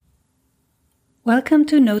Welcome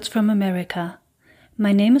to Notes from America.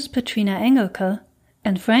 My name is Petrina Engelke,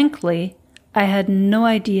 and frankly, I had no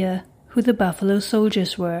idea who the Buffalo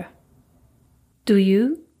Soldiers were. Do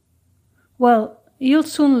you? Well, you'll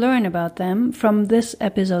soon learn about them from this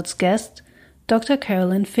episode's guest, Dr.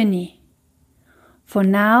 Carolyn Finney. For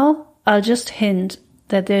now, I'll just hint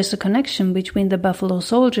that there's a connection between the Buffalo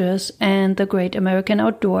Soldiers and the great American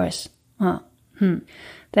outdoors.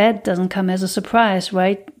 That doesn't come as a surprise,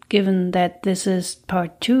 right? Given that this is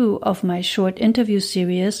part 2 of my short interview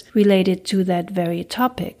series related to that very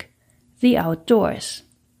topic, the outdoors.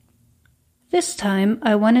 This time,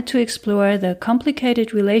 I wanted to explore the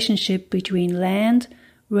complicated relationship between land,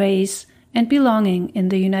 race, and belonging in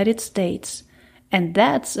the United States, and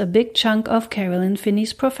that's a big chunk of Carolyn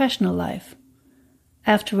Finney's professional life.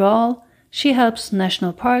 After all, she helps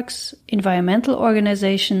national parks, environmental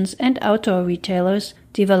organizations, and outdoor retailers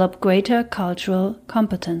develop greater cultural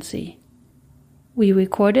competency. We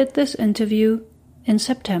recorded this interview in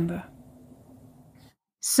September.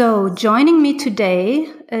 So joining me today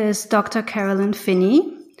is Dr. Carolyn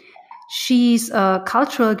Finney. She's a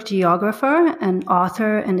cultural geographer, an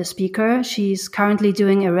author, and a speaker. She's currently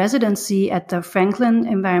doing a residency at the Franklin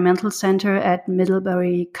Environmental Center at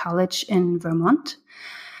Middlebury College in Vermont.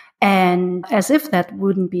 And as if that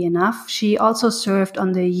wouldn't be enough, she also served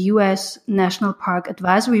on the U.S. National Park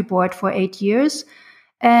Advisory Board for 8 years.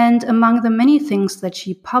 And among the many things that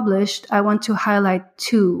she published, I want to highlight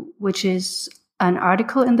 2, which is an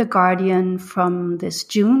article in The Guardian from this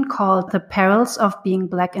June called The Perils of Being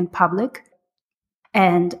Black in Public.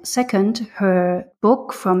 And second, her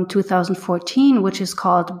book from 2014, which is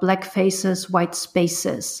called Black Faces, White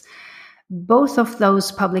Spaces. Both of those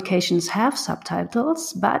publications have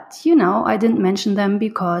subtitles, but, I didn't mention them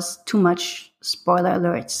because too much spoiler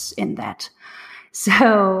alerts in that.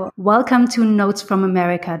 So, welcome to Notes from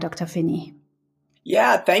America, Dr. Finney.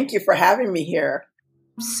 Yeah, thank you for having me here.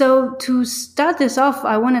 So, to start this off,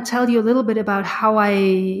 I want to tell you a little bit about how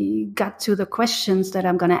I got to the questions that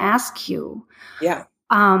I'm going to ask you. Yeah.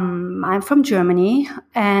 I'm from Germany,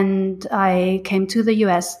 and I came to the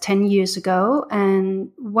US 10 years ago.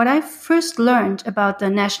 And what I first learned about the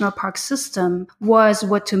national park system was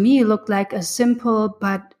what to me looked like a simple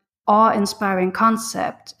but awe-inspiring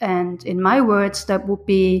concept. And in my words, that would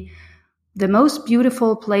be the most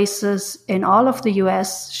beautiful places in all of the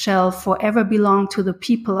US shall forever belong to the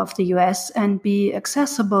people of the US and be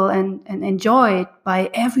accessible and enjoyed by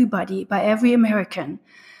everybody, by every American.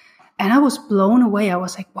 And I was blown away. I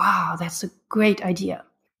was like, wow, that's a great idea.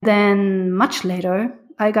 Then much later,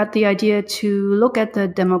 I got the idea to look at the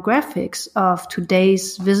demographics of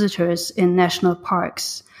today's visitors in national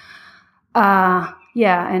parks.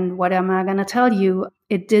 And what am I going to tell you?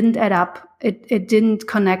 It didn't add up. It didn't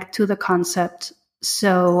connect to the concept.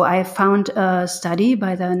 So I found a study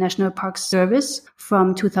by the National Park Service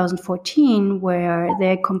from 2014 where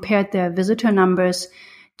they compared their visitor numbers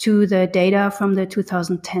to the data from the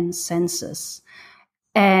 2010 census.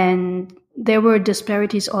 And there were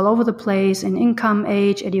disparities all over the place in income,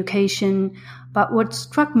 age, education. But what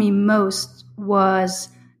struck me most was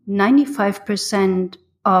 95%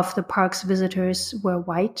 of the park's visitors were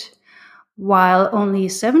white, while only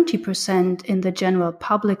 70% in the general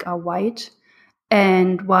public are white.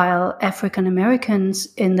 And while African Americans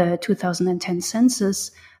in the 2010 census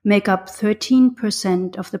make up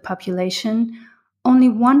 13% of the population, only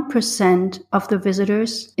 1% of the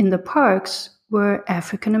visitors in the parks were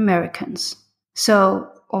African Americans. So,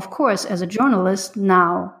 of course, as a journalist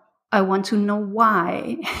now, I want to know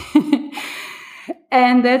why.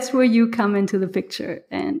 And that's where you come into the picture.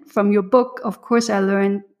 And from your book, of course, I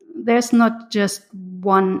learned there's not just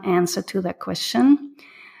one answer to that question.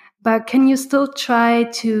 But can you still try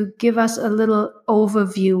to give us a little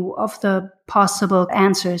overview of the possible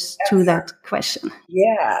answers to that question?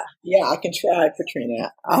 Yeah, I can try,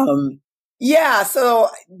 Petrina. So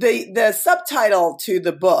the subtitle to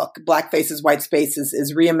the book, Black Faces, White Spaces,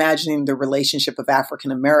 is reimagining the relationship of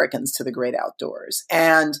African Americans to the great outdoors.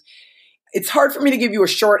 And it's hard for me to give you a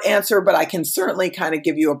short answer, but I can certainly kind of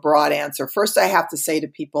give you a broad answer. First, I have to say to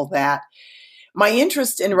people that my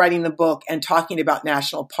interest in writing the book and talking about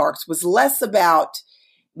national parks was less about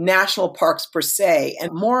national parks per se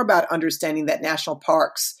and more about understanding that national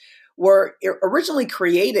parks were originally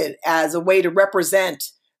created as a way to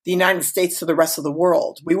represent the United States to the rest of the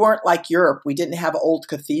world. We weren't like Europe. We didn't have old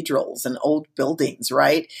cathedrals and old buildings,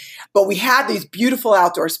 right? But we had these beautiful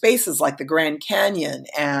outdoor spaces like the Grand Canyon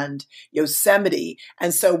and Yosemite.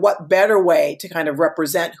 And so what better way to kind of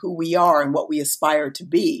represent who we are and what we aspire to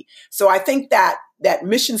be? So I think that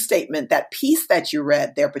mission statement, that piece that you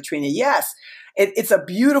read there, Petrina, yes, It's a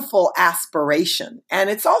beautiful aspiration, and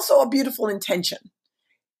it's also a beautiful intention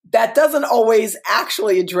that doesn't always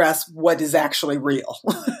actually address what is actually real,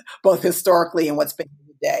 both historically and what's been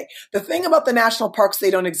today. The thing about the national parks,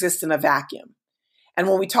 they don't exist in a vacuum. And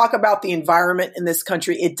when we talk about the environment in this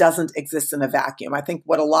country, it doesn't exist in a vacuum. I think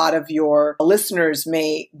what a lot of your listeners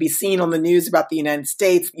may be seeing on the news about the United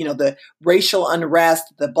States, the racial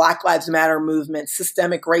unrest, the Black Lives Matter movement,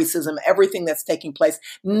 systemic racism, everything that's taking place,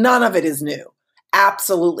 none of it is new.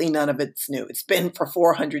 Absolutely none of it's new. It's been for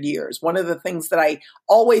 400 years. One of the things that I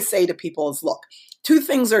always say to people is, look, two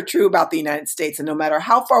things are true about the United States, and no matter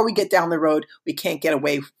how far we get down the road, we can't get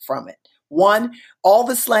away from it. One, all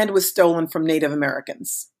this land was stolen from Native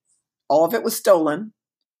Americans. All of it was stolen,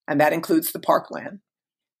 and that includes the parkland.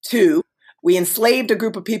 Two, we enslaved a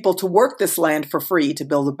group of people to work this land for free to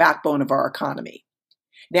build the backbone of our economy.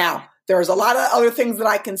 Now, there's a lot of other things that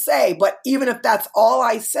I can say, but even if that's all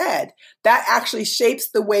I said, that actually shapes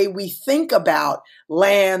the way we think about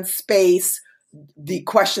land, space, the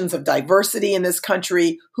questions of diversity in this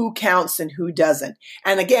country, who counts and who doesn't.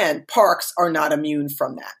 And again, parks are not immune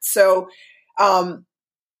from that. So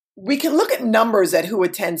we can look at numbers at who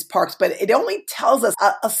attends parks, but it only tells us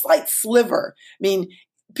a slight sliver. I mean,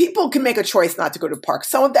 people can make a choice not to go to parks.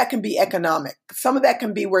 Some of that can be economic. Some of that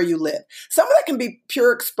can be where you live. Some of that can be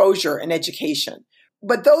pure exposure and education.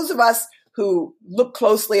 But those of us who look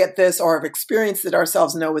closely at this or have experienced it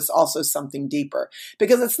ourselves know it's also something deeper.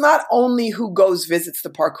 Because it's not only who visits the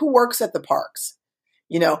park, who works at the parks.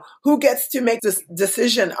 Who gets to make this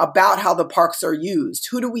decision about how the parks are used?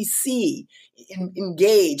 Who do we see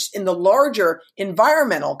engaged in the larger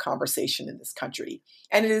environmental conversation in this country?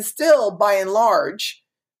 And it is still, by and large,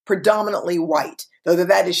 predominantly white, though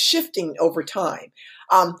that is shifting over time.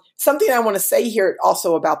 Something I want to say here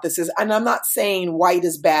also about this is, and I'm not saying white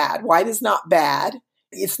is bad. White is not bad.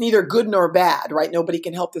 It's neither good nor bad, right? Nobody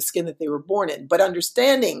can help the skin that they were born in. But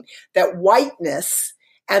understanding that whiteness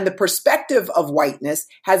and the perspective of whiteness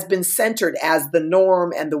has been centered as the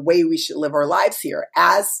norm and the way we should live our lives here,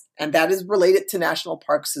 and that is related to national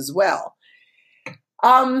parks as well.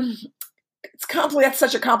 That's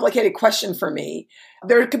such a complicated question for me.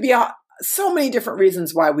 There could be so many different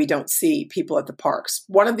reasons why we don't see people at the parks.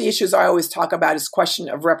 One of the issues I always talk about is question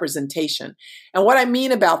of representation. And what I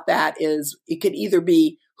mean about that is it could either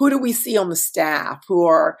be, who do we see on the staff? Who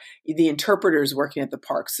are the interpreters working at the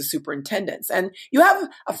parks, the superintendents? And you have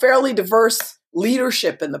a fairly diverse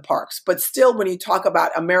leadership in the parks, but still when you talk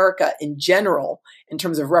about America in general, in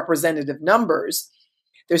terms of representative numbers,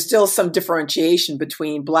 there's still some differentiation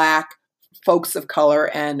between Black, folks of color,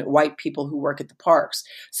 and white people who work at the parks.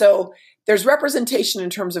 So there's representation in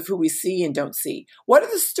terms of who we see and don't see. What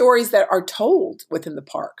are the stories that are told within the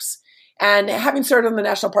parks? And having served on the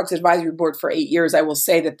National Parks Advisory Board for 8 years, I will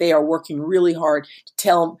say that they are working really hard to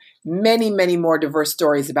tell many, many more diverse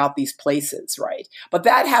stories about these places, right? But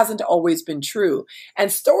that hasn't always been true.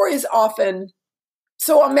 And stories often,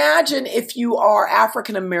 so imagine if you are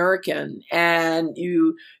African American and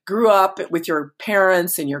you grew up with your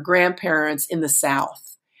parents and your grandparents in the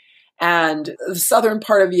South. And the southern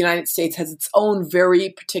part of the United States has its own very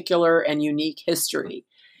particular and unique history.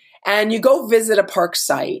 And you go visit a park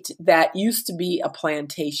site that used to be a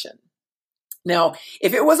plantation. Now,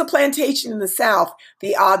 if it was a plantation in the South,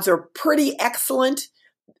 the odds are pretty excellent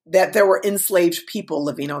that there were enslaved people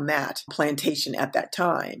living on that plantation at that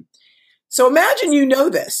time. So imagine you know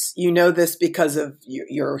this. You know this because of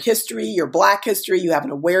your history, your Black history. You have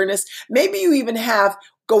an awareness. Maybe you even have,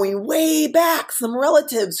 going way back, some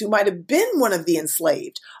relatives who might have been one of the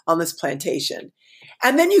enslaved on this plantation.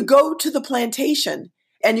 And then you go to the plantation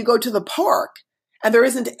and you go to the park, and there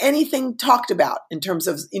isn't anything talked about in terms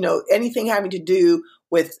of, anything having to do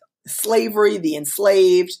with slavery, the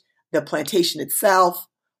enslaved, the plantation itself,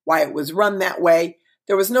 why it was run that way.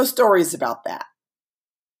 There was no stories about that.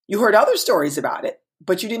 You heard other stories about it,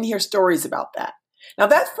 but you didn't hear stories about that. Now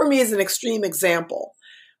that for me is an extreme example,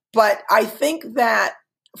 but I think that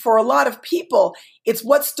for a lot of people, it's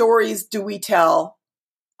what stories do we tell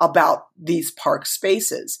about these park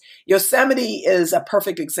spaces. Yosemite is a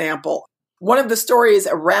perfect example. One of the stories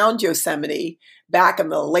around Yosemite back in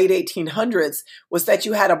the late 1800s was that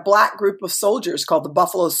you had a Black group of soldiers called the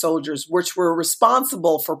Buffalo Soldiers, which were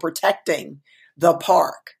responsible for protecting the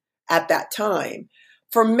park at that time.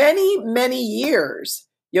 For many, many years,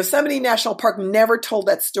 Yosemite National Park never told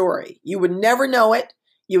that story. You would never know it.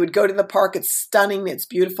 You would go to the park. It's stunning. It's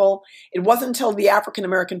beautiful. It wasn't until the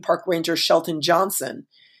African-American park ranger, Shelton Johnson,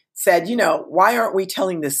 said, why aren't we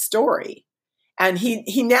telling this story? And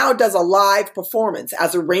he now does a live performance.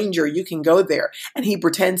 As a ranger, you can go there, and he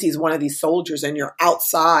pretends he's one of these soldiers, and you're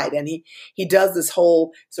outside, and he does this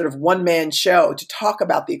whole sort of one-man show to talk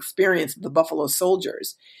about the experience of the Buffalo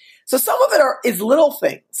Soldiers. So some of it is little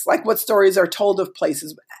things, like what stories are told of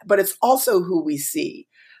places, but it's also who we see.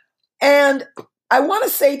 And I want to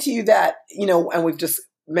say to you that, and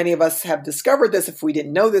many of us have discovered this if we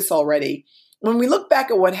didn't know this already. When we look back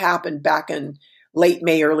at what happened back in late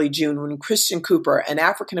May, early June, when Christian Cooper, an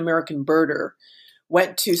African-American birder,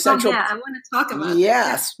 went to Central. I want to talk about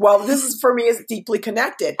Yes. Well, this is, for me, is deeply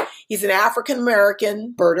connected. He's an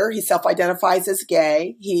African-American birder. He self-identifies as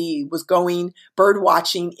gay. He was going bird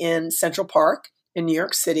watching in Central Park in New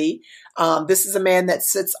York City. This is a man that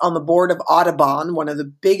sits on the board of Audubon, one of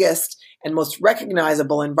the biggest and most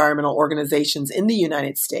recognizable environmental organizations in the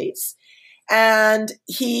United States. And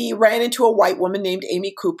he ran into a white woman named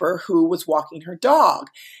Amy Cooper who was walking her dog.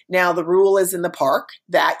 Now, the rule is in the park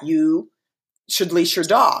that you should leash your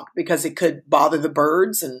dog because it could bother the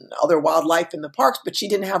birds and other wildlife in the parks, but she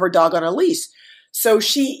didn't have her dog on a leash. So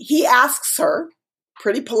he asks her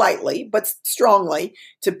pretty politely, but strongly,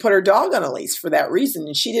 to put her dog on a leash for that reason.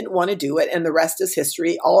 And she didn't want to do it. And the rest is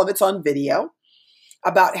history. All of it's on video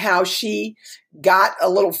about how she got a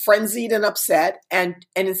little frenzied and upset. And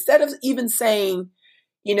instead of even saying,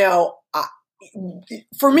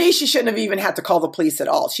 for me, she shouldn't have even had to call the police at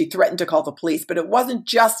all. She threatened to call the police, but it wasn't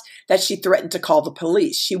just that she threatened to call the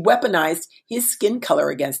police. She weaponized his skin color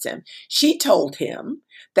against him. She told him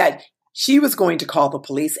that she was going to call the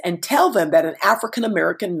police and tell them that an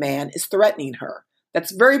African-American man is threatening her.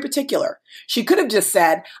 That's very particular. She could have just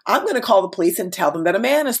said, I'm going to call the police and tell them that a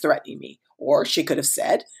man is threatening me. Or she could have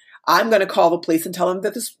said, I'm going to call the police and tell them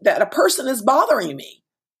that a person is bothering me.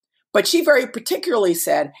 But she very particularly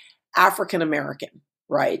said African-American,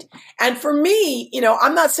 right? And for me,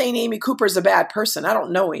 I'm not saying Amy Cooper is a bad person. I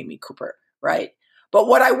don't know Amy Cooper, right? But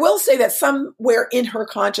what I will say that somewhere in her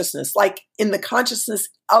consciousness, like in the consciousness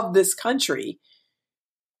of this country,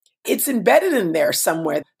 it's embedded in there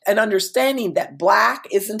somewhere, an understanding that Black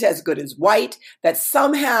isn't as good as white, that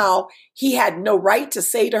somehow he had no right to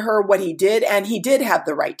say to her what he did, and he did have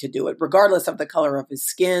the right to do it, regardless of the color of his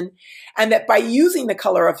skin, and that by using the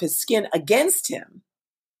color of his skin against him,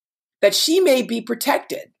 that she may be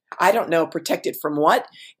protected. I don't know, protected from what?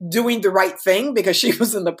 Doing the right thing because she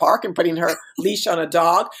was in the park and putting her leash on a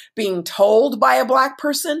dog, being told by a Black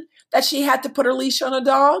person that she had to put her leash on a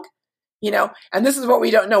dog. And this is what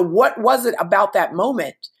we don't know. What was it about that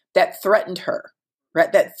moment that threatened her,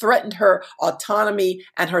 right? That threatened her autonomy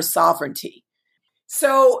and her sovereignty.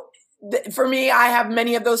 So for me, I have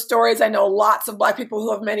many of those stories. I know lots of Black people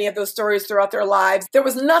who have many of those stories throughout their lives. There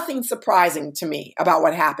was nothing surprising to me about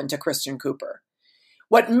what happened to Christian Cooper.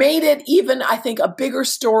 What made it even, I think, a bigger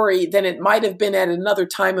story than it might have been at another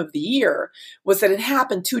time of the year was that it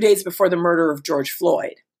happened 2 days before the murder of George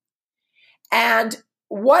Floyd. And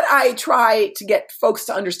what I try to get folks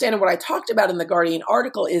to understand and what I talked about in the Guardian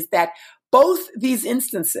article is that both these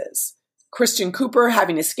instances, Christian Cooper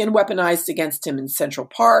having his skin weaponized against him in Central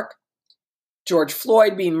Park, George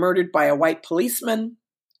Floyd being murdered by a white policeman,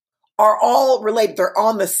 are all related. They're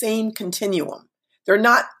on the same continuum. They're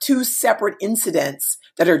not two separate incidents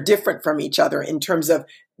that are different from each other in terms of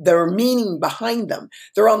their meaning behind them.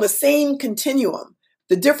 They're on the same continuum.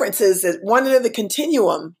 The difference is that one end of the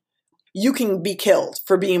continuum, you can be killed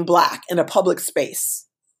for being Black in a public space.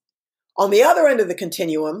 On the other end of the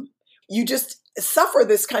continuum, you just suffer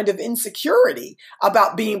this kind of insecurity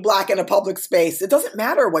about being Black in a public space. It doesn't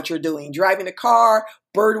matter what you're doing, driving a car,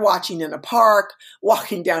 bird watching in a park,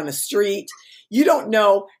 walking down a street. You don't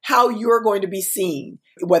know how you're going to be seen,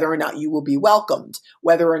 whether or not you will be welcomed,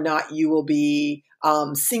 whether or not you will be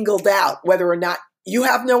singled out, whether or not you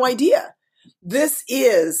have no idea. This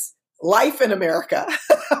is life in America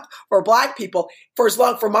for Black people for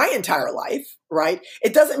my entire life, right?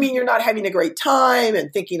 It doesn't mean you're not having a great time and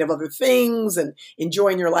thinking of other things and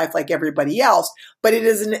enjoying your life like everybody else, but it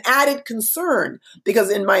is an added concern because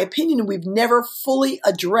in my opinion, we've never fully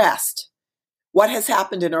addressed what has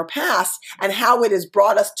happened in our past and how it has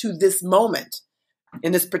brought us to this moment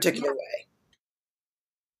in this particular way.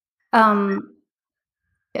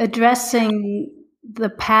 Addressing the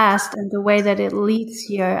past and the way that it leads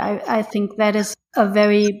here, I think that is a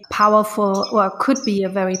very powerful, or could be a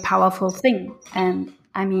very powerful thing. And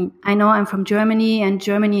I mean, I know I'm from Germany, and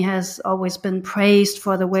Germany has always been praised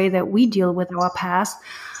for the way that we deal with our past.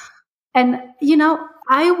 And,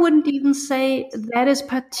 I wouldn't even say that is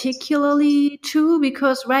particularly true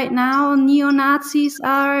because right now neo-Nazis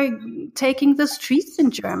are taking the streets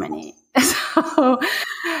in Germany. So,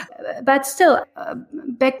 but still,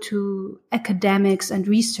 back to academics and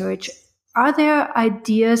research, are there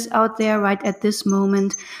ideas out there right at this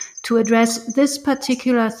moment to address this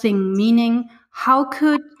particular thing? Meaning, how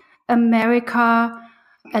could America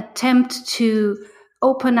attempt to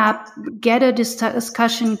open up, get a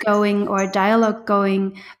discussion going or a dialogue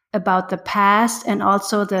going about the past, and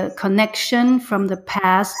also the connection from the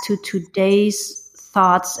past to today's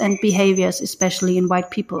thoughts and behaviors, especially in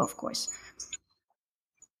white people, of course?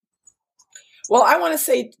 Well, I want to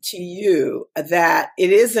say to you that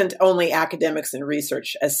it isn't only academics and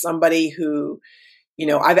research. As somebody who,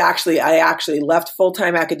 I actually left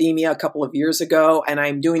full-time academia a couple of years ago, and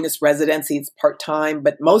I'm doing this residency. It's part-time,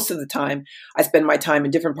 but most of the time I spend my time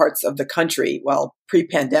in different parts of the country. Well,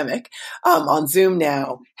 pre-pandemic, on Zoom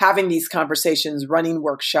now, having these conversations, running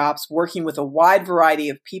workshops, working with a wide variety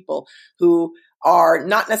of people who are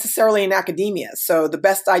not necessarily in academia. So the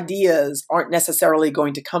best ideas aren't necessarily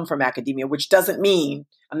going to come from academia, which doesn't mean,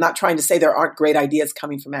 I'm not trying to say there aren't great ideas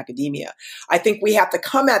coming from academia. I think we have to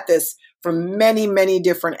come at this from many, many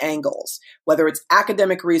different angles, whether it's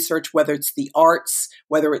academic research, whether it's the arts,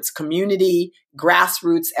 whether it's community,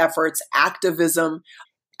 grassroots efforts, activism.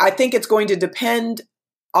 I think it's going to depend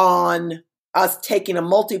on us taking a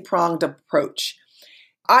multi-pronged approach.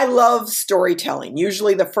 I love storytelling.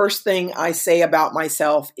 Usually the first thing I say about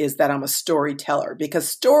myself is that I'm a storyteller, because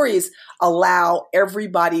stories allow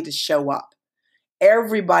everybody to show up.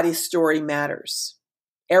 Everybody's story matters.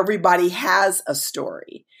 Everybody has a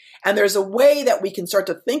story. And there's a way that we can start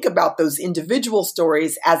to think about those individual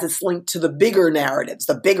stories as it's linked to the bigger narratives,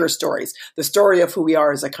 the bigger stories, the story of who we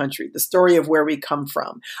are as a country, the story of where we come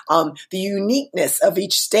from, the uniqueness of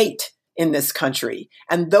each state in this country,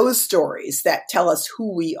 and those stories that tell us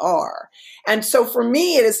who we are. And so for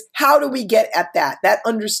me, it is, how do we get at that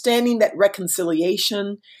understanding, that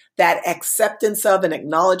reconciliation, that acceptance of and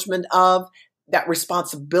acknowledgement of that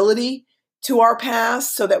responsibility to our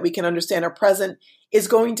past so that we can understand our present is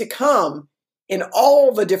going to come in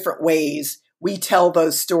all the different ways we tell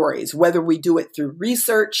those stories, whether we do it through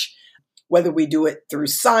research, whether we do it through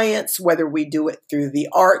science, whether we do it through the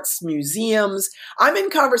arts, museums. I'm in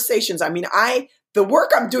conversations. The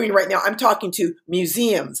work I'm doing right now, I'm talking to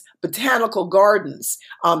museums, botanical gardens,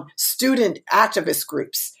 student activist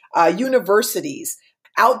groups, universities,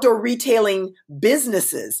 outdoor retailing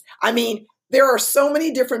businesses. There are so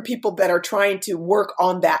many different people that are trying to work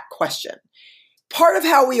on that question. Part of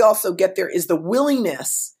how we also get there is the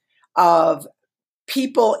willingness of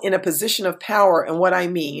people in a position of power. And what I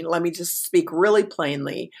mean, let me just speak really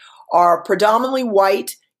plainly, are predominantly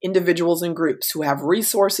white individuals and groups who have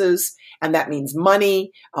resources, and that means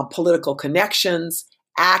money, political connections,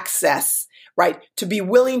 access, right? To be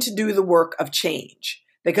willing to do the work of change,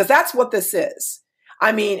 because that's what this is.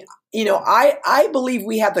 I believe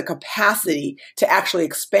we have the capacity to actually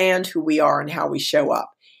expand who we are and how we show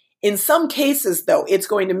up. In some cases, though, it's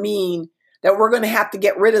going to mean that we're going to have to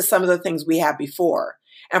get rid of some of the things we had before.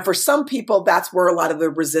 And for some people, that's where a lot of the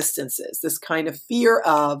resistance is, this kind of fear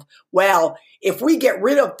of, well, if we get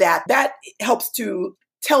rid of that, that helps to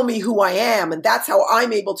tell me who I am. And that's how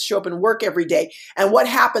I'm able to show up and work every day. And what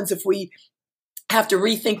happens if we have to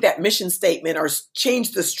rethink that mission statement or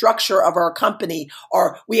change the structure of our company,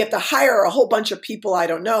 or we have to hire a whole bunch of people I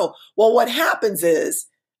don't know? Well, what happens is,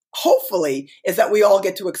 hopefully, is that we all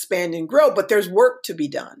get to expand and grow, but there's work to be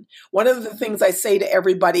done. One of the things I say to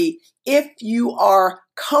everybody, if you are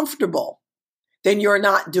comfortable, then you're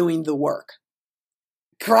not doing the work,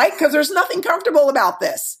 right? Because there's nothing comfortable about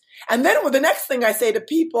this. And then the next thing I say to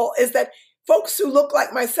people is that folks who look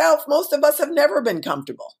like myself, most of us have never been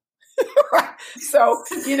comfortable. Right? So,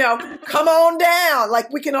 come on down.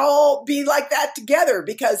 Like, we can all be like that together,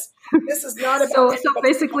 because this is not about. So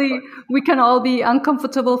basically, we can all be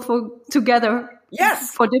uncomfortable together.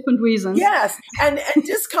 Yes. For different reasons. Yes. And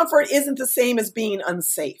discomfort isn't the same as being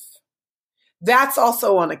unsafe. That's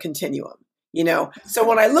also on a continuum, So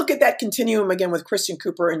when I look at that continuum again with Christian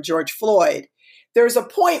Cooper and George Floyd, there's a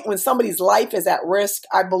point when somebody's life is at risk.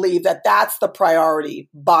 I believe that that's the priority,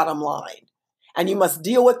 bottom line. And you must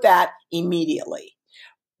deal with that immediately.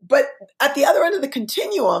 But at the other end of the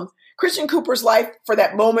continuum, Christian Cooper's life for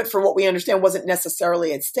that moment, for what we understand, wasn't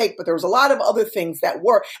necessarily at stake, but there was a lot of other things that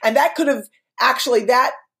were. And that could have actually,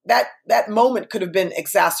 that moment could have been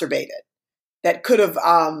exacerbated. That could have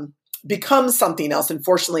become something else.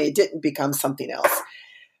 Unfortunately, it didn't become something else.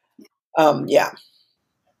 Yeah.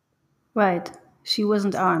 Right. She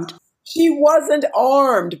wasn't armed. She wasn't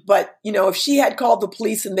armed, but, if she had called the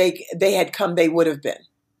police and they had come, they would have been.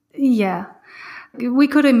 Yeah. We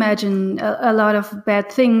could imagine a lot of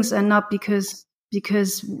bad things, and not because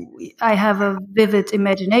I have a vivid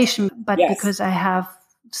imagination, but yes. because I have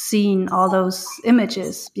seen all those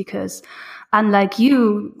images, because unlike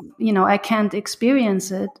you, I can't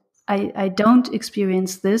experience it. I don't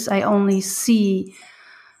experience this. I only see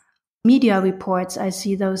media reports. I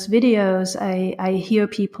see those videos. I hear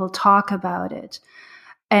people talk about it.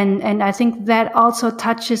 And I think that also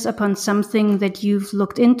touches upon something that you've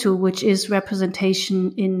looked into, which is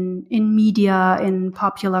representation in media, in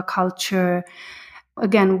popular culture,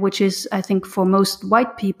 again, which is, I think, for most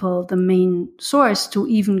white people, the main source to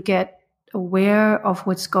even get aware of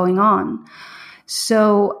what's going on.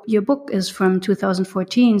 So your book is from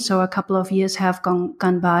 2014, so a couple of years have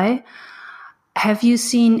gone by. Have you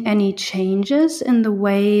seen any changes in the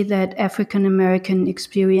way that African American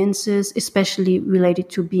experiences, especially related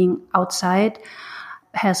to being outside,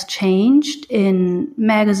 has changed in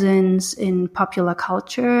magazines, in popular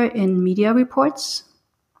culture, in media reports?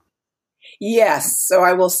 Yes. So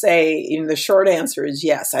I will say, the short answer is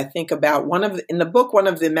yes. I think about in the book, one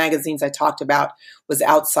of the magazines I talked about was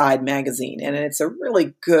Outside Magazine. And it's a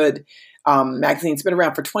really good magazine. It's been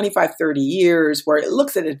around for 25, 30 years, where it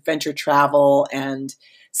looks at adventure travel and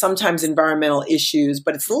sometimes environmental issues,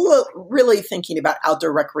 but it's really thinking about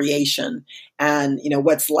outdoor recreation and,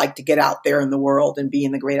 what's like to get out there in the world and be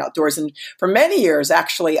in the great outdoors. And for many years,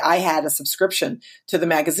 actually, I had a subscription to the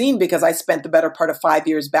magazine because I spent the better part of 5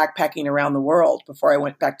 years backpacking around the world before I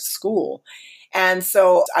went back to school. And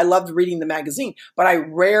so I loved reading the magazine, but I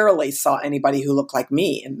rarely saw anybody who looked like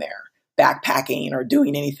me in there, backpacking or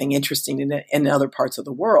doing anything interesting in other parts of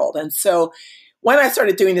the world. And so when I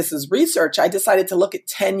started doing this as research, I decided to look at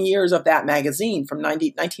 10 years of that magazine from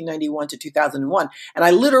 1991 to 2001. And I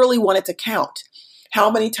literally wanted to count how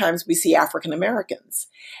many times we see African Americans.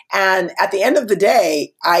 And at the end of the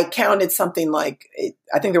day, I counted something like,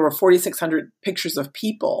 I think there were 4,600 pictures of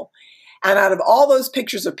people. And out of all those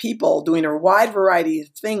pictures of people doing a wide variety of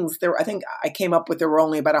things, I think I came up with there were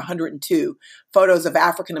only about 102 photos of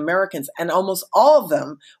African Americans, and almost all of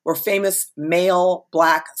them were famous male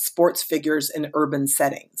Black sports figures in urban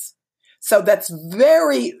settings. So that's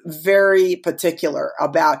very, very particular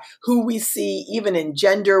about who we see, even in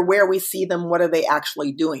gender, where we see them, what are they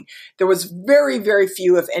actually doing. There was very, very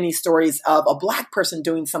few, if any, stories of a Black person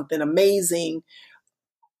doing something amazing,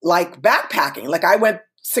 like backpacking. Like I went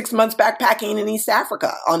 6 months backpacking in East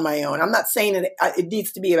Africa on my own. I'm not saying it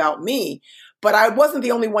needs to be about me, but I wasn't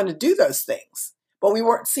the only one to do those things. But we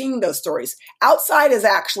weren't seeing those stories. Outside has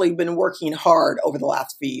actually been working hard over the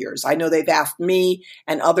last few years. I know they've asked me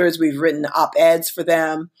and others. We've written op-eds for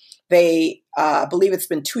them. They, I believe it's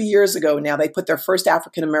been 2 years ago now, they put their first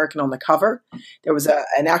African American on the cover. There was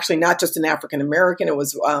and actually not just an African American, it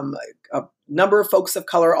was a number of folks of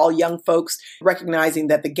color, all young folks, recognizing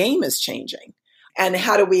that the game is changing. And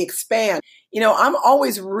how do we expand? I'm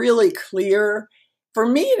always really clear. For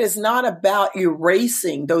me, it is not about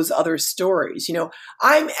erasing those other stories.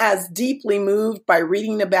 I'm as deeply moved by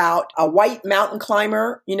reading about a white mountain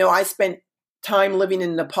climber. I spent time living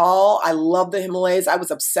in Nepal. I love the Himalayas. I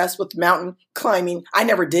was obsessed with mountain climbing. I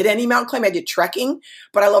never did any mountain climbing. I did trekking,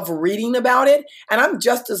 but I love reading about it. And I'm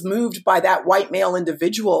just as moved by that white male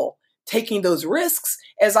individual taking those risks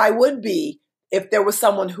as I would be if there was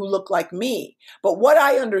someone who looked like me. But what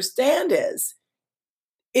I understand is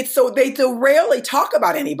it's so they rarely talk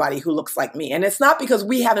about anybody who looks like me. And it's not because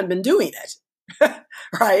we haven't been doing it.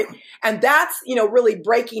 Right. And that's, really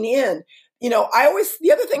breaking in.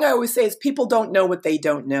 The other thing I always say is people don't know what they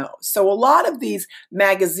don't know. So a lot of these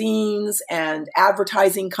magazines and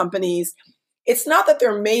advertising companies, it's not that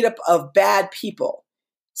they're made up of bad people.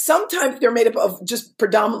 Sometimes they're made up of just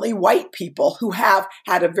predominantly white people who have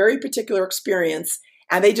had a very particular experience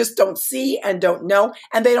and they just don't see and don't know,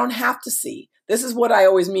 and they don't have to see. This is what I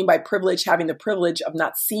always mean by privilege, having the privilege of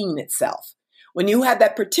not seeing itself. When you have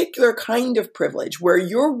that particular kind of privilege where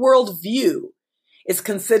your worldview is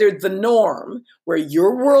considered the norm, where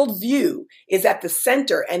your worldview is at the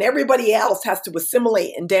center and everybody else has to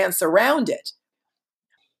assimilate and dance around it,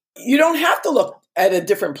 you don't have to look at a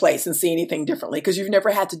different place and see anything differently because you've never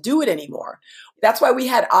had to do it anymore. That's why we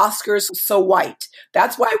had Oscars so white.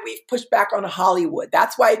 That's why we've pushed back on Hollywood.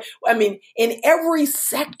 That's why, in every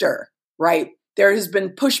sector, right, there has been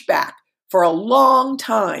pushback for a long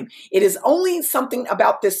time. It is only something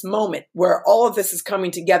about this moment where all of this is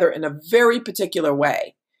coming together in a very particular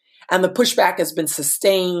way. And the pushback has been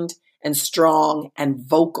sustained and strong and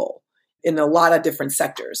vocal in a lot of different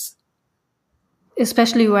sectors.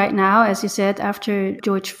 Especially right now, as you said, after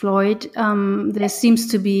George Floyd, there seems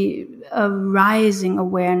to be a rising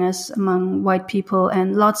awareness among white people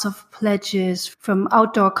and lots of pledges from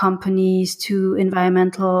outdoor companies to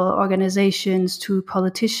environmental organizations to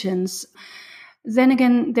politicians. Then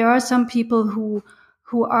again, there are some people who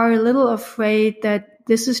who are a little afraid that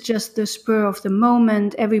this is just the spur of the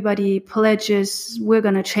moment. Everybody pledges we're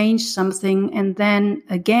going to change something, and then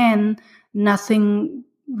again, nothing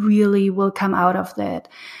really will come out of that.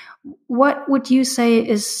 What would you say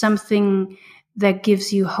is something that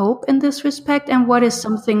gives you hope in this respect, and what is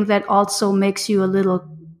something that also makes you a little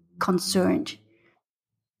concerned?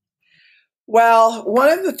 Well, one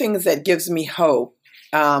of the things that gives me hope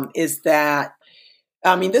is that,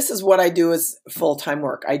 this is what I do as full-time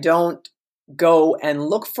work. I don't go and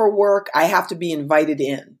look for work. I have to be invited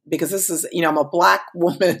in because this is, I'm a Black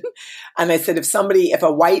woman. And I said, if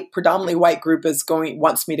a predominantly white group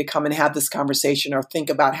wants me to come and have this conversation or think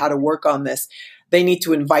about how to work on this, they need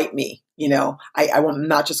to invite me. I'm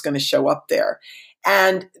not just going to show up there.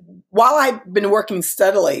 And while I've been working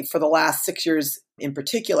steadily for the last 6 years in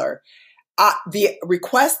particular, the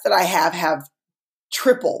requests that I have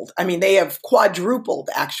tripled. They have quadrupled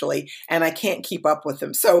actually, and I can't keep up with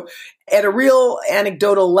them. So at a real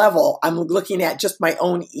anecdotal level, I'm looking at just my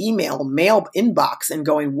own mail inbox and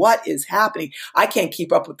going, what is happening? I can't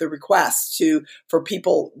keep up with the requests for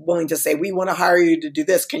people willing to say, we want to hire you to do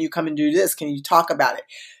this. Can you come and do this? Can you talk about it?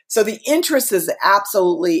 So the interest has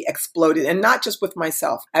absolutely exploded, and not just with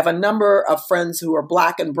myself. I have a number of friends who are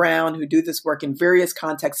Black and brown who do this work in various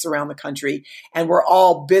contexts around the country, and we're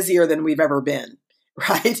all busier than we've ever been,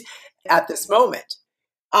 right, at this moment.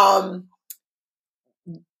 I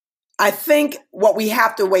think what we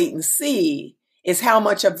have to wait and see is how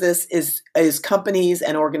much of this is companies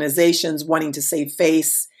and organizations wanting to save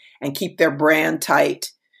face and keep their brand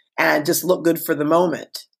tight and just look good for the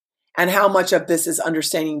moment. And how much of this is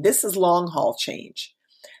understanding this is long haul change.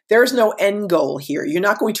 There's no end goal here. You're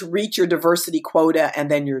not going to reach your diversity quota and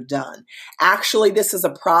then you're done. Actually, this is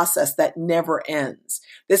a process that never ends.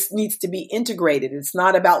 This needs to be integrated. It's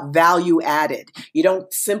not about value added. You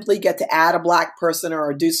don't simply get to add a Black person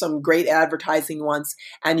or do some great advertising once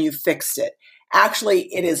and you fixed it. Actually,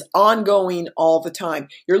 it is ongoing all the time.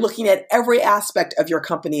 You're looking at every aspect of your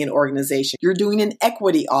company and organization. You're doing an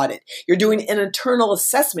equity audit. You're doing an internal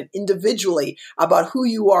assessment individually about who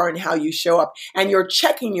you are and how you show up. And you're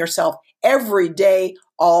checking yourself every day,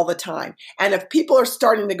 all the time. And if people are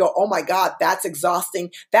starting to go, oh my God, that's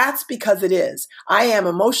exhausting, that's because it is. I am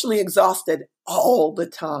emotionally exhausted all the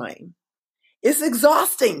time. It's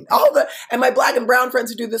exhausting. And my Black and brown friends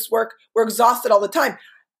who do this work, we're exhausted all the time.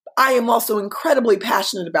 I am also incredibly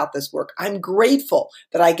passionate about this work. I'm grateful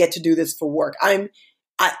that I get to do this for work.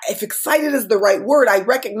 If excited is the right word, I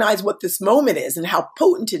recognize what this moment is and how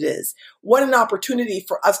potent it is. What an opportunity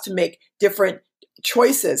for us to make different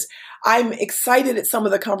choices. I'm excited at some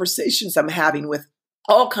of the conversations I'm having with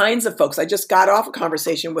all kinds of folks. I just got off a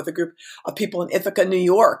conversation with a group of people in Ithaca, New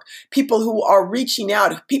York, people who are reaching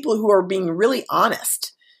out, people who are being really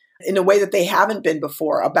honest in a way that they haven't been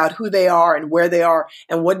before about who they are and where they are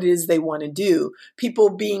and what it is they want to do.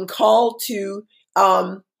 People being called to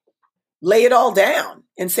lay it all down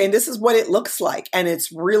and saying, this is what it looks like. And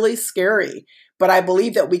it's really scary. But I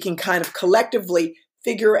believe that we can kind of collectively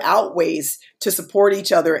figure out ways to support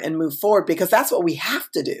each other and move forward, because that's what we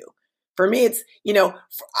have to do. For me, it's,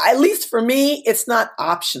 at least for me, it's not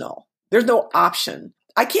optional. There's no option.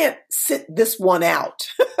 I can't sit this one out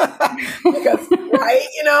because, right?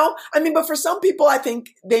 But for some people, I think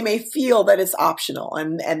they may feel that it's optional,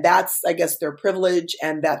 and that's, I guess, their privilege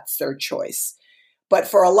and that's their choice. But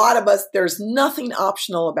for a lot of us, there's nothing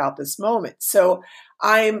optional about this moment. So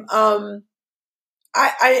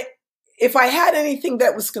if I had anything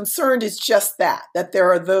that was concerned, it's just that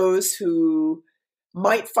there are those who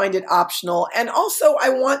might find it optional. And also I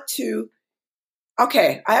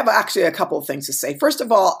have actually a couple of things to say. First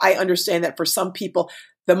of all, I understand that for some people,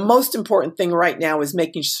 the most important thing right now is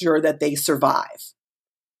making sure that they survive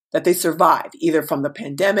either from the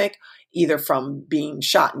pandemic, either from being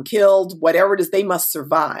shot and killed, whatever it is, they must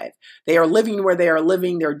survive. They are living where they are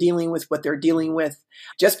living. They're dealing with what they're dealing with.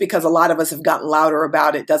 Just because a lot of us have gotten louder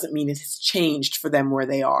about it doesn't mean it has changed for them where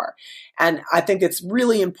they are. And I think it's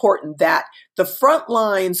really important that the front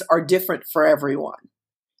lines are different for everyone.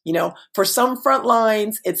 For some front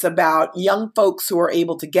lines, it's about young folks who are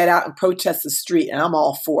able to get out and protest the street, and I'm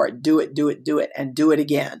all for it. Do it, do it, do it, and do it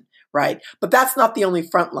again, right? But that's not the only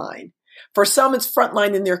front line. For some, it's front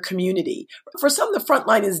line in their community. For some, the front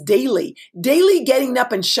line is daily getting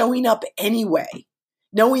up and showing up anyway,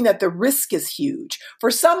 knowing that the risk is huge. For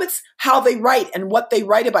some, it's how they write and what they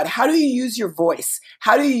write about. How do you use your voice?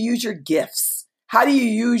 How do you use your gifts? How do you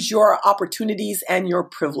use your opportunities and your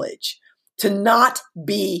privilege to not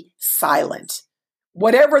be silent,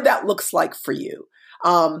 whatever that looks like for you?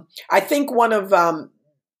 I think one of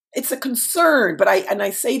it's a concern, but I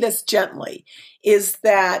say this gently, is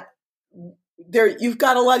that you've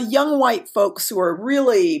got a lot of young white folks who are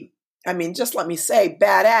really, I mean, just let me say,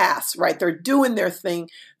 badass, right? They're doing their thing.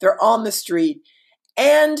 They're on the street.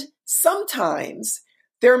 And sometimes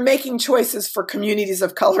they're making choices for communities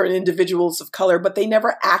of color and individuals of color, but they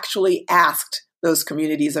never actually asked those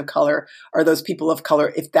communities of color or those people of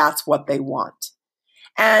color if that's what they want.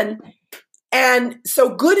 And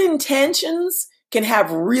so good intentions can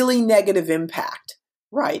have really negative impact,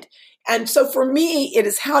 right? And so for me, it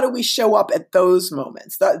is how do we show up at those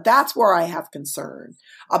moments? That's where I have concern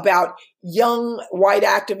about young white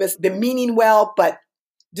activists, they're meaning well, but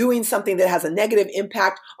doing something that has a negative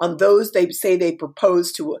impact on those they say they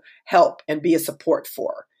propose to help and be a support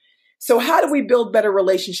for. So how do we build better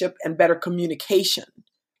relationship and better communication?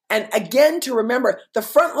 And again, to remember, the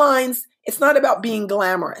front lines, it's not about being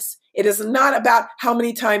glamorous. It is not about how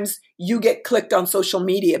many times you get clicked on social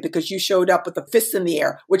media because you showed up with a fist in the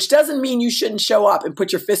air, which doesn't mean you shouldn't show up and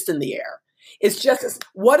put your fist in the air. It's just,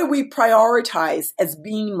 what do we prioritize as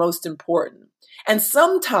being most important? And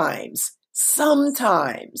sometimes,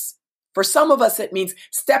 for some of us, it means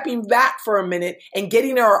stepping back for a minute and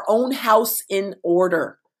getting our own house in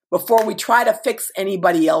order before we try to fix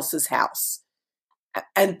anybody else's house.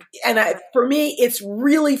 And for me, it's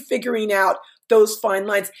really figuring out those fine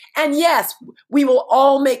lines. And yes, we will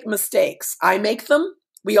all make mistakes. I make them.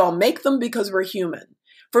 We all make them because we're human.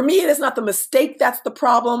 For me, it is not the mistake that's the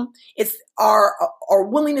problem. It's our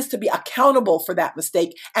willingness to be accountable for that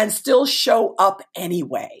mistake and still show up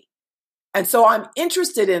anyway. And so I'm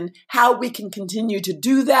interested in how we can continue to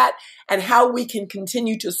do that and how we can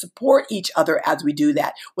continue to support each other as we do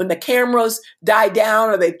that. When the cameras die down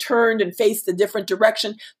or they've turned and faced a different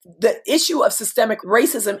direction, the issue of systemic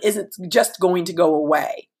racism isn't just going to go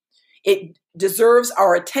away. It deserves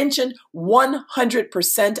our attention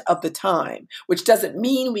 100% of the time, which doesn't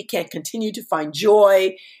mean we can't continue to find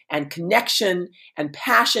joy and connection and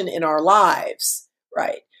passion in our lives,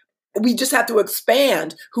 right? We just have to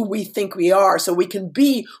expand who we think we are so we can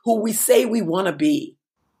be who we say we want to be.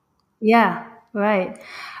 Yeah, right.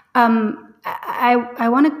 I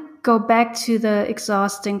want to go back to the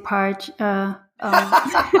exhausting part. Not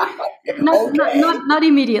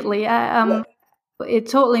immediately. It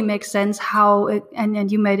totally makes sense how, and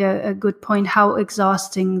you made a good point, how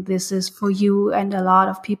exhausting this is for you and a lot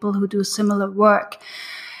of people who do similar work.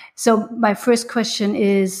 So my first question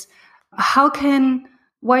is, how can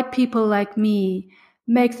white people like me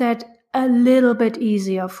make that a little bit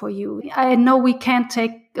easier for you? I know we can't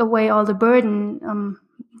take away all the burden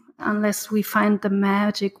unless we find the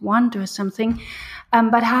magic wand or something.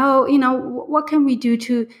 But how, what can we do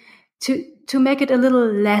to make it a little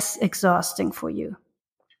less exhausting for you?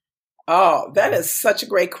 Oh, that is such a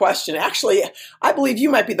great question. Actually, I believe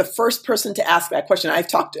you might be the first person to ask that question. I've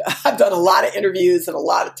done a lot of interviews and a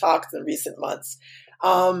lot of talks in recent months.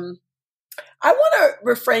 I want to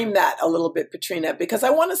reframe that a little bit, Petrina, because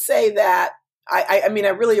I want to say that I mean, I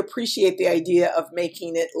really appreciate the idea of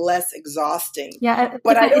making it less exhausting. Yeah,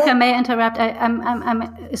 but if I may interrupt, I'm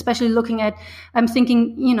especially looking at, I'm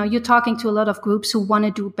thinking, you're talking to a lot of groups who want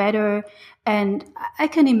to do better. And I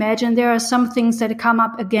can imagine there are some things that come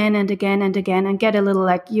up again and again and again and get a little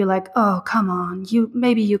you're like, oh, come on,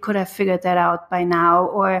 maybe you could have figured that out by now.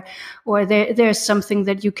 Or there's something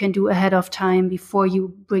that you can do ahead of time before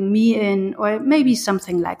you bring me in, or maybe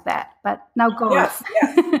something like that. But now go on.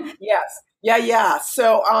 Yes. Yeah.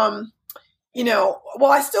 So,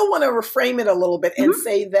 well, I still want to reframe it a little bit and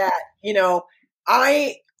say that,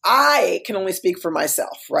 I can only speak for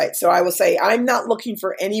myself, right? So I will say I'm not looking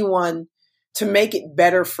for anyone to make it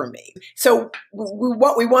better for me. So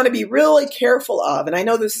what we want to be really careful of, and I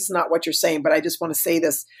know this is not what you're saying, but I just want to say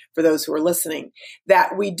this for those who are listening,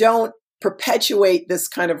 that we don't perpetuate this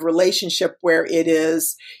kind of relationship where it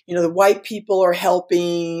is, the white people are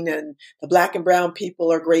helping and the black and brown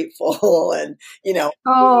people are grateful and, you're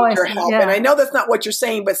helping. Yeah. And I know that's not what you're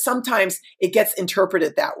saying, but sometimes it gets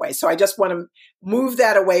interpreted that way. So I just want to move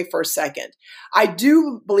that away for a second. I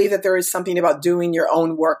do believe that there is something about doing your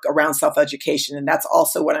own work around self-education. And that's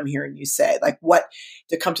also what I'm hearing you say, like what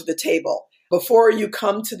to come to the table. Before you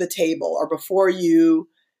come to the table or before you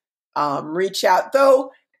reach out,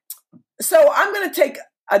 though. So I'm going to take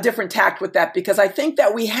a different tact with that, because I think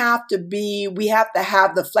that we have to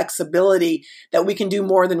have the flexibility that we can do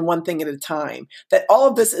more than one thing at a time, that all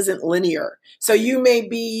of this isn't linear. So you may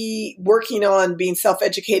be working on being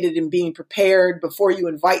self-educated and being prepared before you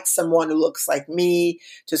invite someone who looks like me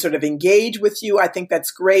to sort of engage with you. I think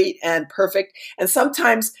that's great and perfect. And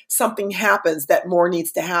sometimes something happens that more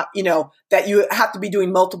needs to happen, that you have to be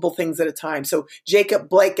doing multiple things at a time. So Jacob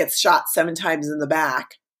Blake gets shot 7 times in the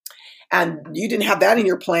back. And you didn't have that in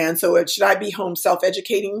your plan. So should I be home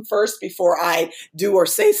self-educating first before I do or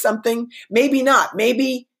say something? Maybe not.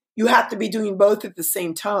 Maybe you have to be doing both at the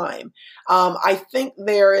same time. I think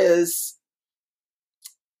there's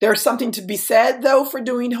something to be said, though, for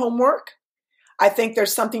doing homework. I think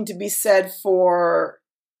there's something to be said for...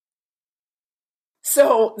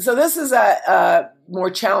 So this is a more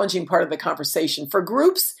challenging part of the conversation. For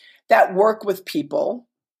groups that work with people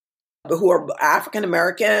who are African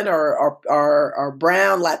American or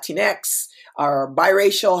brown, Latinx, or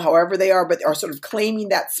biracial, however they are, but are sort of claiming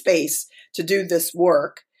that space to do this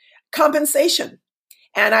work. Compensation.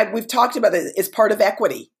 And we've talked about it, is part of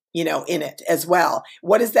equity, in it as well.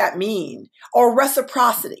 What does that mean? Or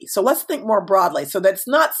reciprocity. So let's think more broadly. So that's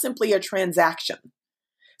not simply a transaction.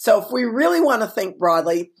 So if we really want to think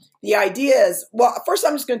broadly, the idea is, well, first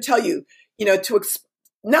I'm just going to tell you,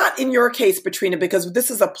 not in your case, Petrina, because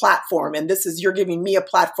this is a platform and you're giving me a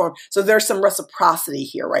platform. So there's some reciprocity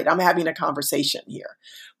here, right? I'm having a conversation here.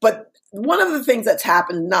 But one of the things that's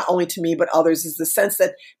happened, not only to me, but others, is the sense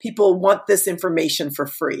that people want this information for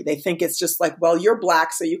free. They think it's just like, well, you're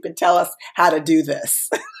Black, so you can tell us how to do this,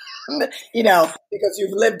 because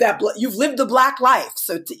you've lived the Black life.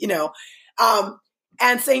 So,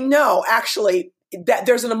 and say, no, actually, that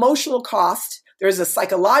there's an emotional cost. There's a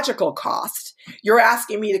psychological cost. You're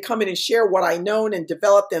asking me to come in and share what I known and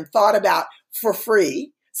developed and thought about for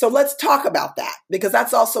free. So let's talk about that, because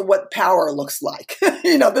that's also what power looks like.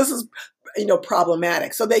 This is,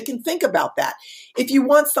 problematic. So they can think about that. If you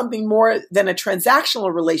want something more than a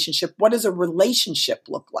transactional relationship, what does a relationship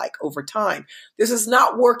look like over time? This is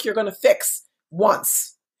not work you're going to fix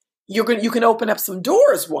once. You can open up some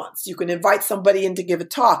doors once. You can invite somebody in to give a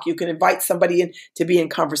talk. You can invite somebody in to be in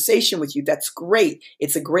conversation with you. That's great.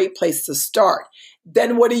 It's a great place to start.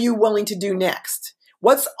 Then what are you willing to do next?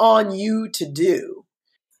 What's on you to do?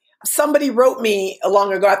 Somebody wrote me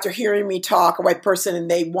long ago after hearing me talk, a white person, and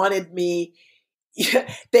they wanted me,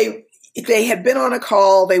 they had been on a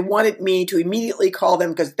call. They wanted me to immediately call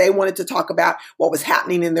them because they wanted to talk about what was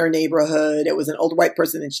happening in their neighborhood. It was an older white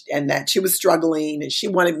person and that she was struggling, and she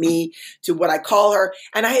wanted me to, what I call her.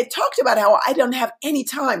 And I had talked about how I don't have any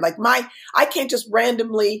time. I can't just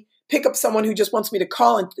randomly pick up someone who just wants me to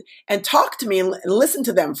call and talk to me and listen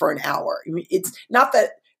to them for an hour. I mean, it's not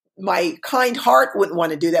that my kind heart wouldn't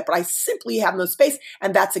want to do that, but I simply have no space.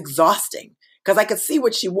 And that's exhausting. Because I could see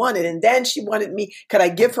what she wanted. And then she wanted me, could I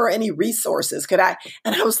give her any resources? And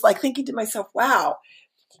I was thinking to myself, wow,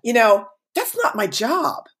 that's not my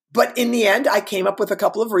job. But in the end, I came up with a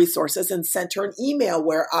couple of resources and sent her an email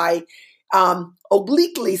where I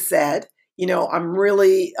obliquely said, I'm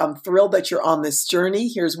really thrilled that you're on this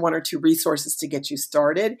journey. Here's 1 or 2 resources to get you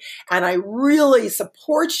started. And I really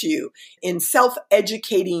support you in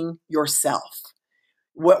self-educating yourself.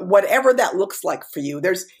 Whatever that looks like for you.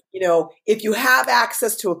 There's, if you have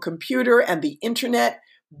access to a computer and the internet,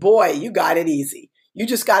 boy, you got it easy. You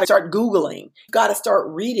just got to start Googling. You got to start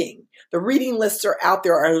reading. The reading lists are out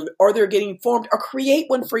there, or they're getting formed, or create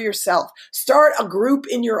one for yourself. Start a group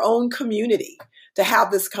in your own community to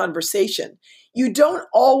have this conversation. You don't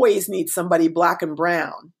always need somebody Black and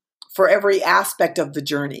brown for every aspect of the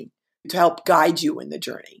journey to help guide you in the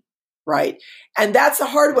journey. Right. And that's a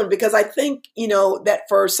hard one, because I think, that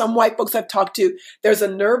for some white folks I've talked to, there's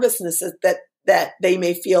a nervousness that they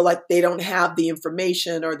may feel like they don't have the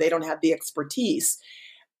information or they don't have the expertise.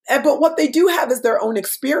 But what they do have is their own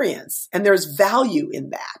experience. And there's value in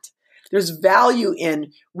that. There's value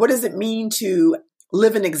in, what does it mean to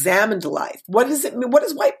live an examined life? What does it mean? What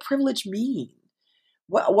does white privilege mean?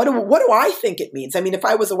 What do I think it means? I mean, if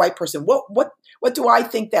I was a white person, what do I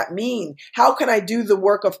think that mean? How can I do the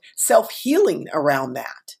work of self-healing around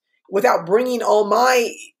that without bringing all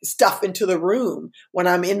my stuff into the room when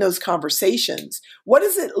I'm in those conversations? What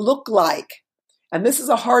does it look like? And this is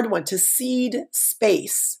a hard one, to cede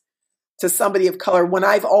space to somebody of color when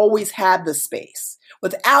I've always had the space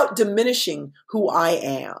without diminishing who I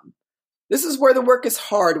am. This is where the work is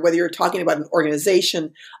hard, whether you're talking about an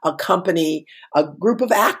organization, a company, a group of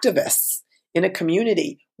activists in a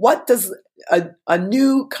community. What does a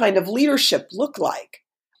new kind of leadership look like?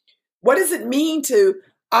 What does it mean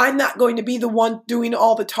I'm not going to be the one doing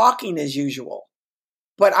all the talking as usual?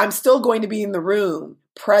 but I'm still going to be in the room,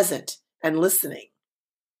 present and listening.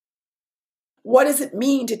 What does it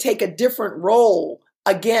mean to take a different role,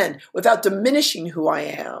 again, without diminishing who I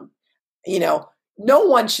am? No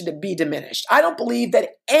one should be diminished. I don't believe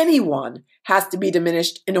that anyone has to be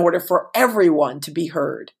diminished in order for everyone to be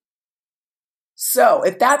heard. So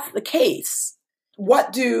if that's the case,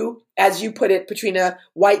 what do, as you put it, Petrina,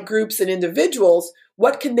 white groups and individuals,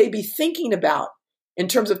 what can they be thinking about in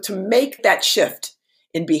terms of to make that shift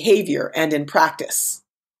in behavior and in practice?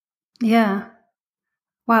 Yeah.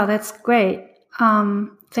 Wow, that's great.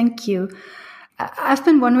 Thank you. I've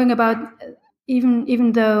been wondering about,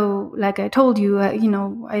 even though, like I told you,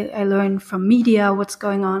 I learned from media what's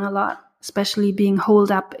going on a lot, especially being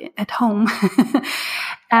holed up at home.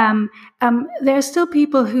 There are still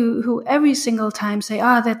people who every single time say,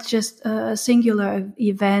 that's just a singular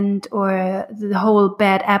event, or the whole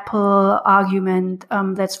bad apple argument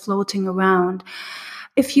that's floating around.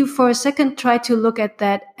 If you for a second try to look at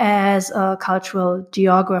that as a cultural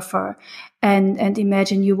geographer and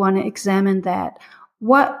imagine you want to examine that,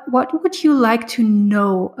 what would you like to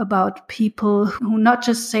know about people who not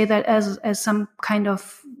just say that as some kind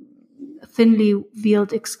of thinly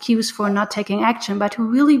veiled excuse for not taking action, but who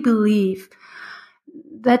really believe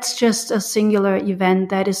that's just a singular event,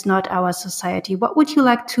 that is not our society? What would you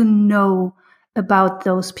like to know about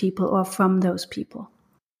those people or from those people?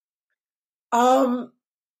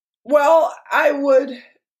 Well,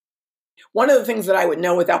 one of the things that I would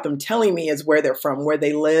know without them telling me is where they're from, where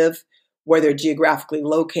they live, where they're geographically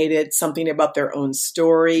located, something about their own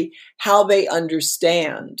story, how they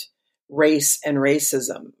understand race and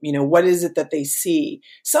racism. What is it that they see?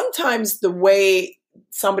 Sometimes the way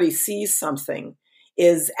somebody sees something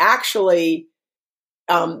is actually,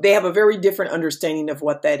 they have a very different understanding of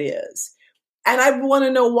what that is. And I want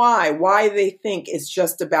to know why they think it's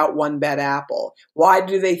just about one bad apple. Why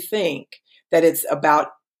do they think that it's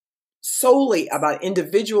solely about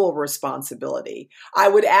individual responsibility? I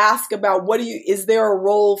would ask about is there a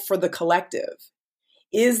role for the collective?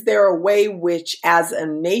 Is there a way which, as a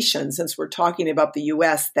nation, since we're talking about the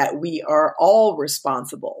US, that we are all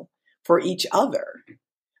responsible for each other?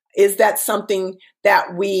 Is that something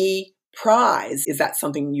that we prize? Is that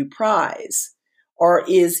something you prize? Or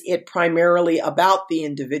is it primarily about the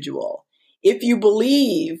individual? If you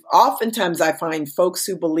believe, oftentimes I find folks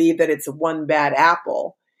who believe that it's one bad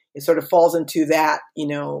apple, it sort of falls into that,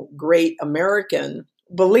 great American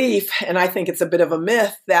belief. And I think it's a bit of a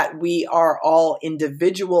myth that we are all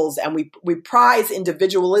individuals and we prize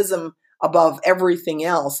individualism above everything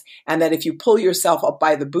else. And that if you pull yourself up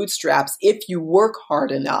by the bootstraps, if you work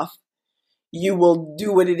hard enough, you will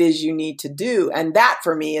do what it is you need to do. And that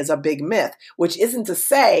for me is a big myth, which isn't to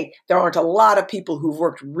say there aren't a lot of people who've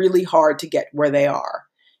worked really hard to get where they are,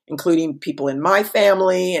 including people in my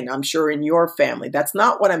family, and I'm sure in your family. That's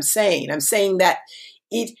not what I'm saying. I'm saying that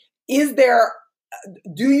do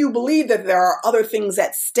you believe that there are other things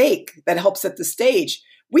at stake that help set the stage?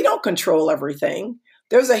 We don't control everything.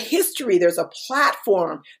 There's a history, there's a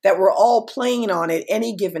platform that we're all playing on at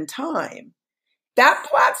any given time. That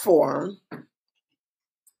platform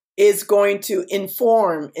is going to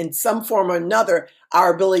inform in some form or another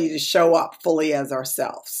our ability to show up fully as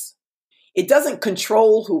ourselves. It doesn't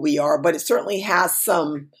control who we are, but it certainly has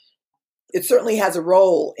a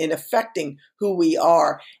role in affecting who we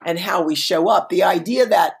are and how we show up. The idea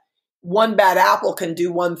that one bad apple can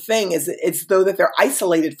do one thing is it's though that they're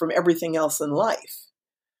isolated from everything else in life.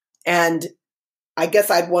 And I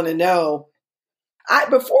guess I'd want to know,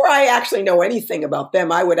 before I actually know anything about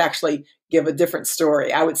them, I would actually give a different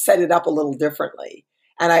story. I would set it up a little differently.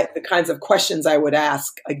 And the kinds of questions I would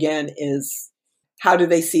ask, again, is how do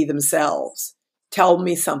they see themselves? Tell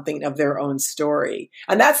me something of their own story.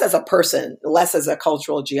 And that's as a person, less as a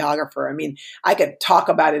cultural geographer. I mean, I could talk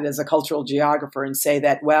about it as a cultural geographer and say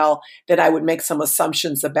that, that I would make some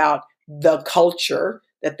assumptions about the culture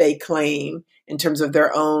that they claim in terms of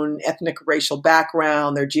their own ethnic racial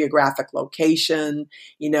background, their geographic location,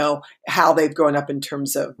 how they've grown up in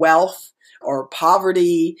terms of wealth or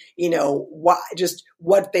poverty,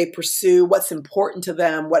 what they pursue, what's important to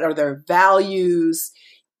them, what are their values.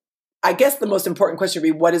 I guess the most important question would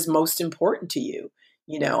be, what is most important to you?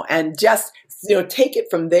 And just, take it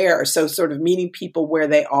from there. So sort of meeting people where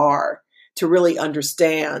they are to really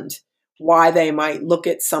understand why they might look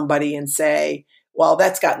at somebody and say, well,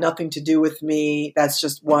 that's got nothing to do with me. That's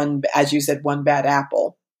just one, as you said, one bad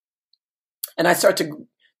apple. And I start to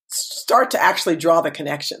actually draw the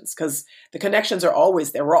connections, because the connections are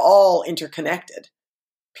always there. We're all interconnected,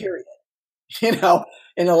 period.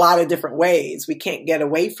 In a lot of different ways. We can't get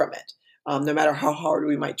away from it, no matter how hard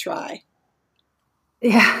we might try.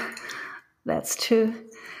 Yeah, that's true.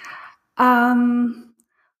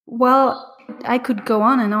 Well, I could go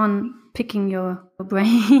on and on picking your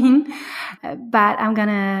brain, but I'm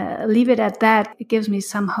gonna leave it at that. It gives me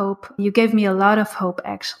some hope. You gave me a lot of hope,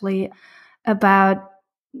 actually, about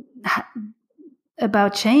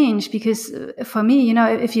change, because for me,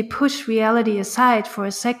 if you push reality aside for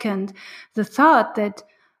a second, the thought that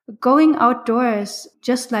going outdoors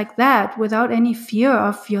just like that without any fear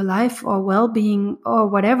of your life or well-being or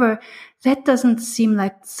whatever, that doesn't seem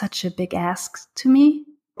like such a big ask to me.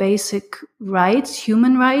 Basic rights,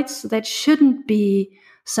 human rights, that shouldn't be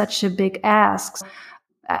such a big ask.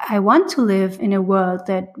 I want to live in a world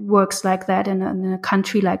that works like that, in a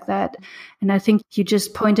country like that. And I think you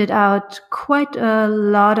just pointed out quite a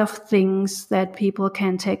lot of things that people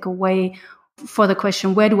can take away for the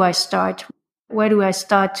question, where do I start? Where do I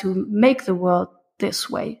start to make the world this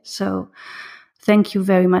way? So thank you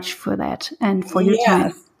very much for that and for your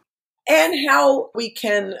time. And how we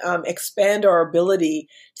can expand our ability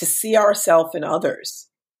to see ourselves in others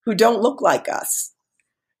who don't look like us.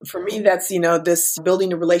 For me, that's, this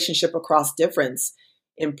building a relationship across difference,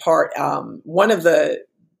 in part, one of the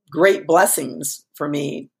great blessings for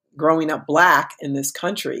me growing up Black in this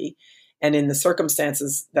country and in the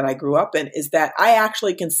circumstances that I grew up in is that I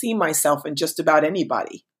actually can see myself in just about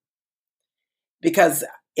anybody. Because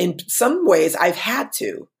in some ways I've had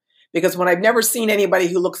to, because when I've never seen anybody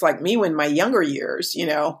who looks like me in my younger years,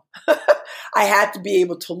 I had to be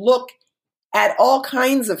able to look at all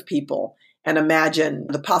kinds of people and imagine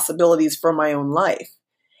the possibilities for my own life.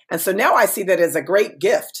 And so now I see that as a great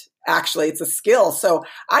gift. Actually, it's a skill. So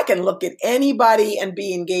I can look at anybody and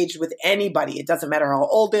be engaged with anybody. It doesn't matter how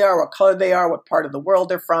old they are, what color they are, what part of the world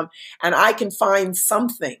they're from. And I can find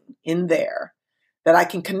something in there that I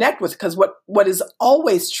can connect with, because what is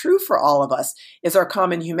always true for all of us is our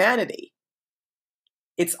common humanity.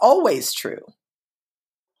 It's always true.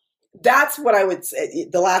 That's what I would say.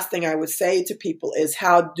 The last thing I would say to people is,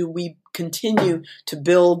 how do we continue to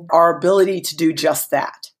build our ability to do just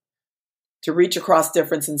that, to reach across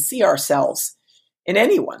difference and see ourselves in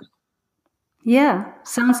anyone? Yeah,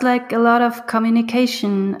 sounds like a lot of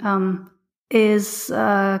communication is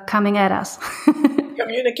coming at us.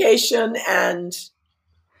 Communication and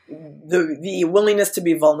the willingness to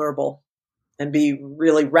be vulnerable and be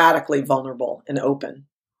really radically vulnerable and open.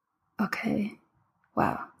 Okay.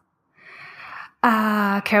 Wow.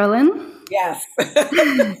 Carolyn? Yes.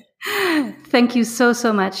 Thank you so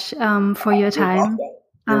much for your time.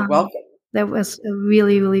 You're welcome. That was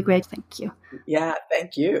really, really great. Thank you. Yeah,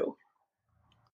 thank you.